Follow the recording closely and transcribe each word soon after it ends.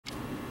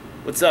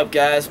What's up,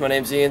 guys? My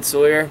name's Ian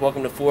Sawyer.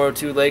 Welcome to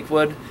 402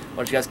 Lakewood. Why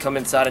don't you guys come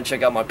inside and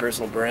check out my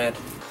personal brand.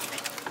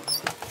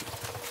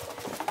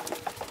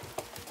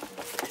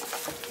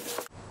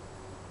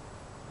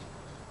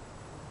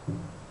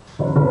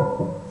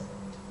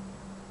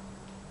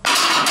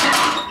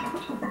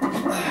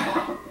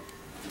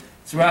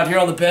 So we're out here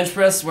on the bench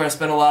press where I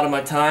spend a lot of my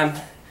time.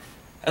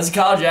 As a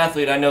college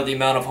athlete, I know the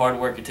amount of hard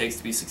work it takes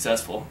to be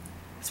successful.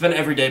 I spend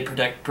every day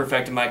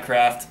perfecting my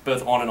craft,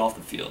 both on and off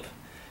the field.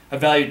 I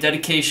value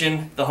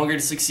dedication, the hunger to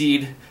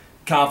succeed,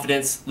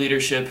 confidence,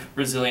 leadership,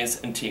 resilience,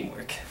 and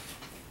teamwork.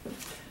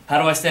 How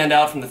do I stand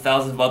out from the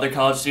thousands of other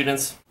college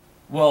students?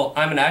 Well,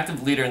 I'm an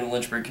active leader in the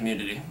Lynchburg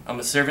community. I'm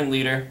a servant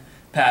leader,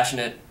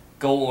 passionate,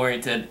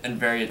 goal-oriented, and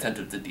very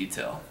attentive to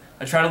detail.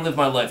 I try to live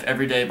my life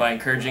every day by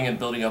encouraging and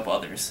building up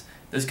others.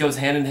 This goes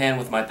hand in hand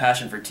with my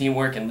passion for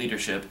teamwork and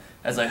leadership,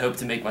 as I hope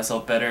to make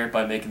myself better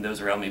by making those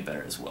around me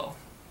better as well.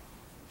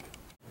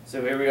 So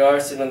here we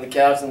are, sitting on the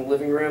couch in the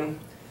living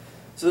room.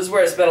 So this is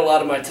where I spend a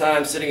lot of my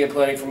time sitting and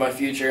planning for my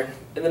future.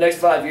 In the next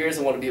 5 years,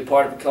 I want to be a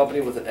part of a company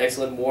with an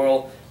excellent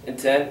moral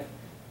intent.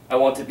 I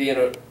want to be in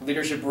a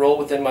leadership role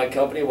within my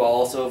company while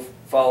also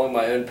following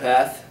my own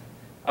path.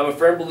 I'm a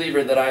firm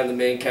believer that I am the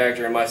main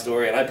character in my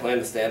story, and I plan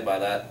to stand by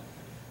that.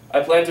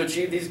 I plan to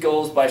achieve these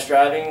goals by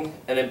striving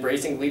and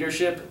embracing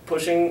leadership,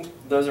 pushing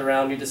those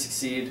around me to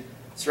succeed,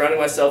 surrounding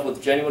myself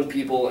with genuine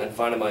people, and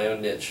finding my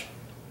own niche.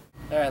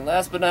 Alright,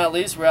 last but not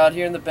least, we're out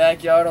here in the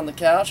backyard on the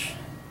couch.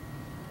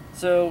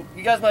 So,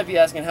 you guys might be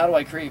asking, how do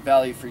I create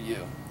value for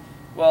you?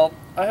 Well,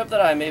 I hope that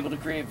I am able to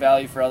create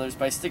value for others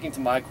by sticking to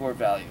my core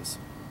values.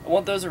 I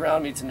want those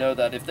around me to know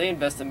that if they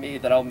invest in me,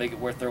 that I'll make it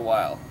worth their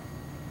while.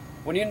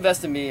 When you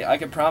invest in me, I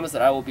can promise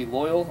that I will be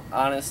loyal,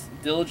 honest,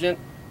 diligent,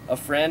 a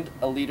friend,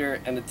 a leader,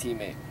 and a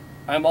teammate.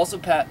 I am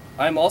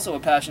also a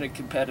passionate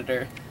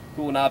competitor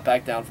who will not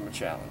back down from a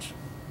challenge.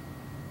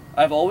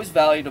 I've always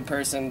valued a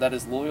person that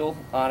is loyal,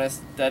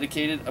 honest,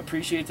 dedicated,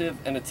 appreciative,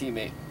 and a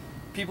teammate.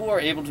 People who are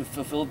able to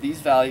fulfill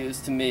these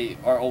values, to me,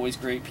 are always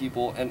great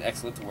people and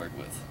excellent to work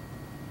with.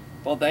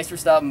 Well, thanks for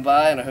stopping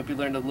by, and I hope you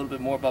learned a little bit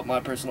more about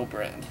my personal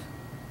brand.